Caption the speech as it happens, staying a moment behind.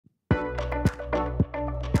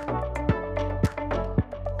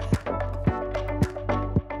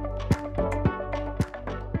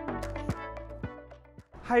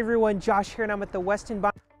Hi everyone, Josh here, and I'm at the Westin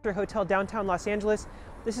Bonaventure Hotel downtown Los Angeles.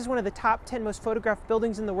 This is one of the top 10 most photographed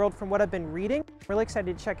buildings in the world from what I've been reading. I'm really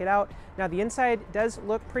excited to check it out. Now the inside does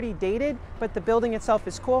look pretty dated, but the building itself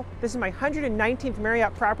is cool. This is my 119th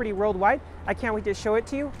Marriott property worldwide. I can't wait to show it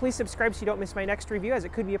to you. Please subscribe so you don't miss my next review, as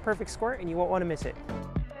it could be a perfect score and you won't want to miss it.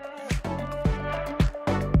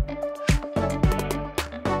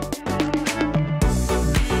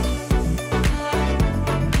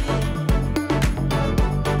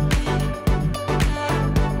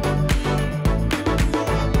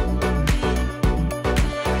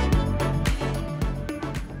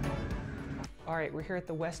 We're here at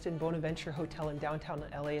the Westin Bonaventure Hotel in downtown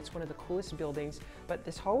LA. It's one of the coolest buildings, but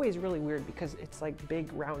this hallway is really weird because it's like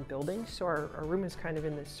big round buildings. So our room is kind of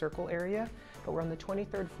in this circle area, but we're on the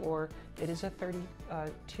 23rd floor. It is a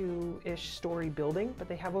 32-ish story building, but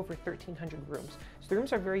they have over 1,300 rooms. So the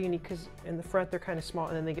rooms are very unique because in the front they're kind of small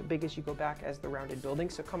and then they get big as you go back as the rounded building.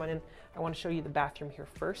 So come on in, I want to show you the bathroom here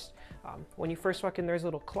first. When you first walk in, there's a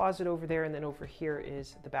little closet over there, and then over here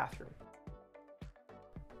is the bathroom.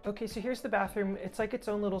 Okay, so here's the bathroom. It's like its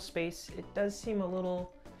own little space. It does seem a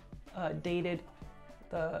little dated.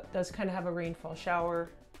 Does kind of have a rainfall shower,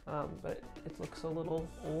 but it looks a little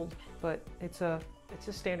old. But it's a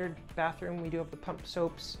standard bathroom. We do have the pump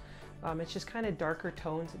soaps. It's just kind of darker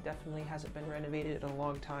tones. It definitely hasn't been renovated in a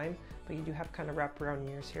long time, but you do have kind of wraparound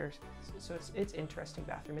mirrors here. So it's interesting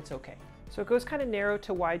bathroom. It's okay. So it goes kind of narrow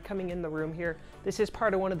to wide coming in the room here. This is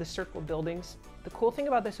part of one of the circle buildings. The cool thing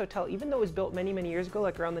about this hotel, even though it was built many, many years ago,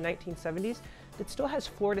 like around the 1970s, it still has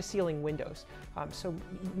floor-to-ceiling windows. So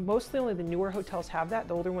mostly only the newer hotels have that,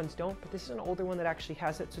 the older ones don't, but this is an older one that actually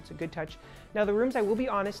has it, so it's a good touch. Now the rooms, I will be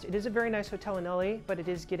honest, it is a very nice hotel in LA, but it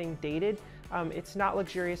is getting dated. It's not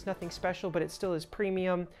luxurious, nothing special, but it still is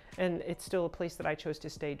premium, and it's still a place that I chose to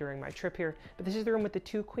stay during my trip here. But this is the room with the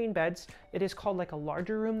 2 queen beds. It is called like a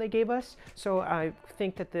larger room they gave us, so I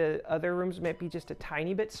think that the other rooms might be just a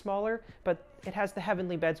tiny bit smaller, but it has the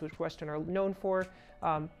heavenly beds, which Westin are known for.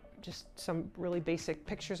 Just some really basic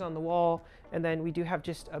pictures on the wall, and then we do have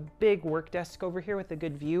just a big work desk over here with a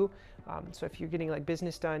good view. So if you're getting like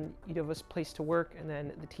business done, you do have a place to work, and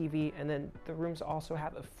then the TV, and then the rooms also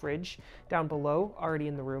have a fridge down below already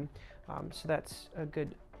in the room. So that's a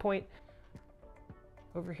good point.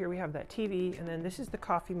 Over here we have that TV, and then this is the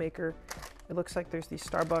coffee maker. It looks like there's these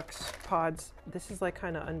Starbucks pods. This is like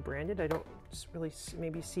kind of unbranded. I don't really,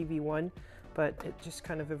 maybe CV1, but it's just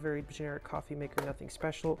kind of a very generic coffee maker, nothing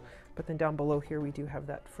special. But then down below here, we do have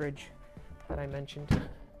that fridge that I mentioned.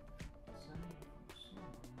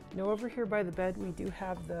 Now over here by the bed, we do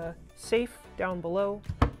have the safe down below.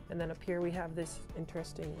 And then up here, we have this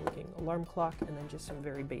interesting looking alarm clock, and then just some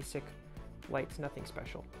very basic lights, nothing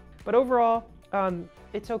special. But overall,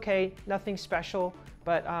 it's okay, nothing special,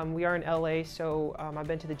 but we are in LA, so I've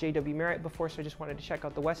been to the JW Marriott before, so I just wanted to check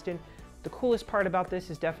out the Westin. The coolest part about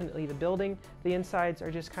this is definitely the building. The insides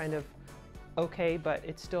are just kind of okay, but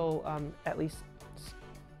it still at least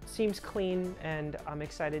seems clean, and I'm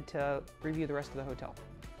excited to review the rest of the hotel.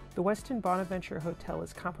 The Westin Bonaventure Hotel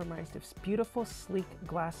is comprised of beautiful, sleek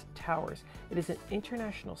glass towers. It is an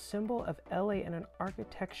international symbol of LA and an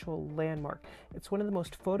architectural landmark. It's one of the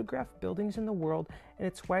most photographed buildings in the world, and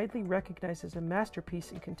it's widely recognized as a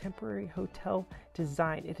masterpiece in contemporary hotel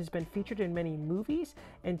design. It has been featured in many movies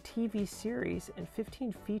and TV series and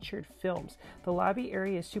 15 featured films. The lobby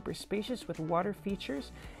area is super spacious with water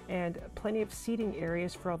features and plenty of seating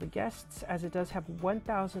areas for all the guests, as it does have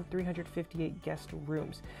 1,358 guest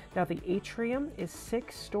rooms. Now the atrium is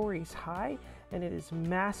 6 stories high, and it is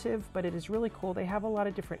massive, but it is really cool. They have a lot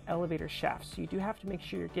of different elevator shafts, so you do have to make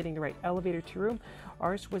sure you're getting the right elevator to your room.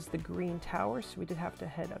 Ours was the green tower, so we did have to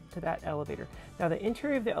head up to that elevator. Now the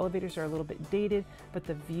interior of the elevators are a little bit dated, but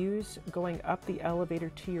the views going up the elevator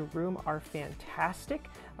to your room are fantastic,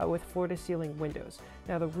 with floor-to-ceiling windows.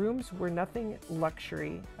 Now the rooms were nothing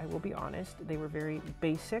luxury, I will be honest. They were very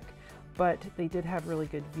basic, but they did have really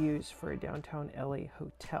good views for a downtown LA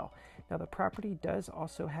hotel. Now the property does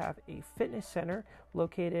also have a fitness center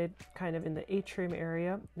located kind of in the atrium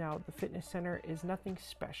area. Now the fitness center is nothing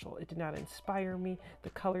special. It did not inspire me. The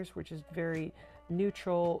colors were just very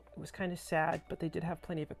neutral. It was kind of sad, but they did have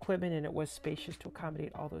plenty of equipment, and it was spacious to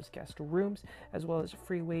accommodate all those guest rooms, as well as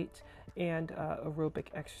free weights and aerobic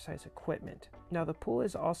exercise equipment. Now the pool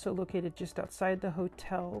is also located just outside the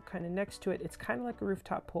hotel, kind of next to it. It's kind of like a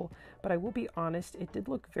rooftop pool, but I will be honest, it did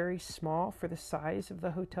look very small for the size of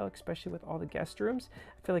the hotel, especially with all the guest rooms.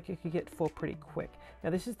 I feel like it could get full pretty quick. Now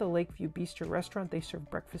this is the Lakeview Bistro restaurant. They serve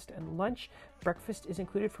breakfast and lunch. Breakfast is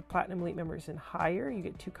included for Platinum Elite members and higher. You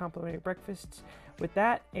get 2 complimentary breakfasts with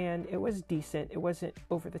that, and it was decent. It wasn't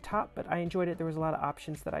over the top, but I enjoyed it. There was a lot of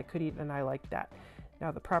options that I could eat, and I liked that.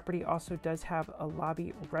 Now the property also does have a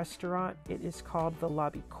lobby restaurant. It is called the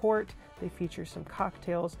Lobby Court. They feature some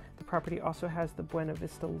cocktails. The property also has the Buena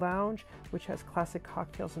Vista Lounge, which has classic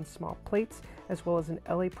cocktails and small plates, as well as an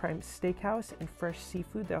LA Prime Steakhouse and fresh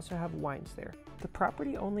seafood. They also have wines there. The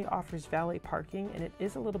property only offers valet parking, and it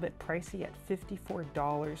is a little bit pricey at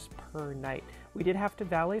 $54 per night. We did have to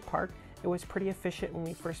valet park. It was pretty efficient when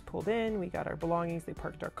we first pulled in. We got our belongings, they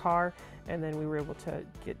parked our car, and then we were able to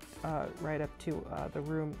get right up to the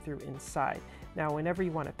room through inside. Now, whenever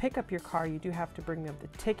you want to pick up your car, you do have to bring them the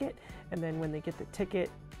ticket, and then when they get the ticket,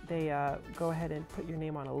 they go ahead and put your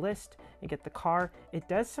name on a list and get the car. It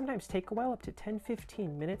does sometimes take a while, up to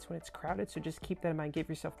 10-15 minutes when it's crowded, so just keep that in mind. Give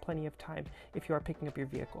yourself plenty of time if you are picking up your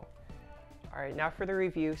vehicle. All right, now for the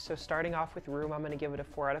review. So starting off with room, I'm going to give it a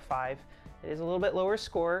 4 out of 5. It is a little bit lower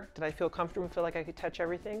score. Did I feel comfortable and feel like I could touch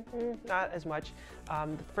everything? Not as much.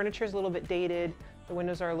 The furniture is a little bit dated. The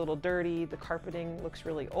windows are a little dirty. The carpeting looks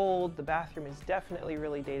really old. The bathroom is definitely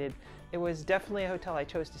really dated. It was definitely a hotel I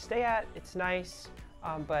chose to stay at. It's nice,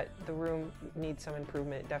 but the room needs some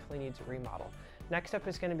improvement. It definitely needs a remodel. Next up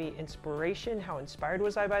is going to be inspiration. How inspired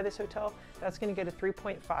was I by this hotel? That's going to get a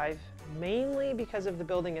 3.5, mainly because of the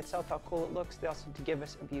building itself, how cool it looks. They also did give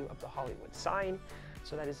us a view of the Hollywood sign,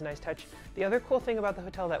 so that is a nice touch. The other cool thing about the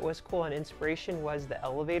hotel that was cool on inspiration was the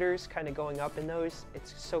elevators kind of going up in those.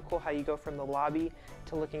 It's so cool how you go from the lobby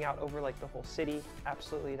to looking out over like the whole city.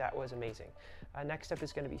 Absolutely, that was amazing. Next up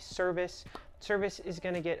is going to be service. Service is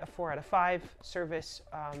going to get a 4 out of 5. Service,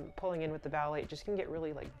 pulling in with the valet, it just can get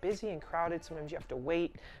really like busy and crowded. Sometimes you have to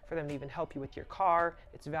wait for them to even help you with your car.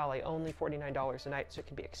 It's valet only, $49 a night, so it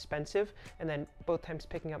can be expensive. And then both times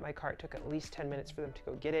picking up my car, it took at least 10 minutes for them to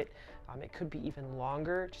go get it. It could be even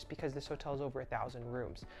longer just because this hotel is over 1,000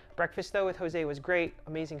 rooms. Breakfast though with Jose was great,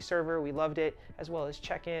 amazing server, we loved it, as well as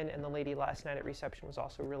check-in, and the lady last night at reception was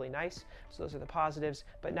also really nice. So those are the positives,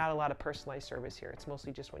 but not a lot of personalized service here. It's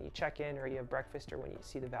mostly just when you check in or you have breakfast or when you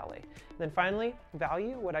see the valet. And then finally,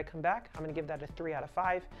 value, would I come back? I'm gonna give that a 3 out of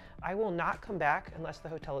 5. I will not come back unless the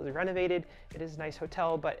hotel is renovated. It is a nice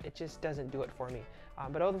hotel, but it just doesn't do it for me.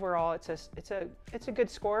 But overall, it's a good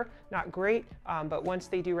score, not great, but once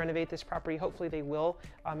they do renovate this property, hopefully they will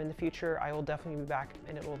in the future, I will definitely be back,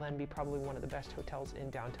 and it will then be probably one of the best hotels in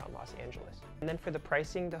downtown Los Angeles. And then for the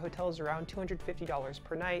pricing, the hotel is around $250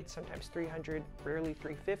 per night, sometimes $300, rarely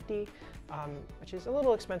 $350, which is a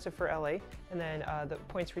little expensive for LA. And then the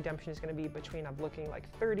points redemption is going to be between, I'm looking like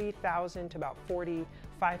 30,000 to about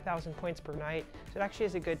 45,000 points per night. So it actually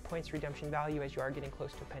is a good points redemption value as you are getting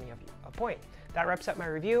close to a penny a point. That wraps up my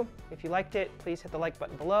review. If you liked it, please hit the like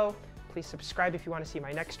button below. Please subscribe if you want to see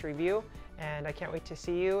my next review. And I can't wait to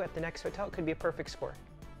see you at the next hotel. It could be a perfect score.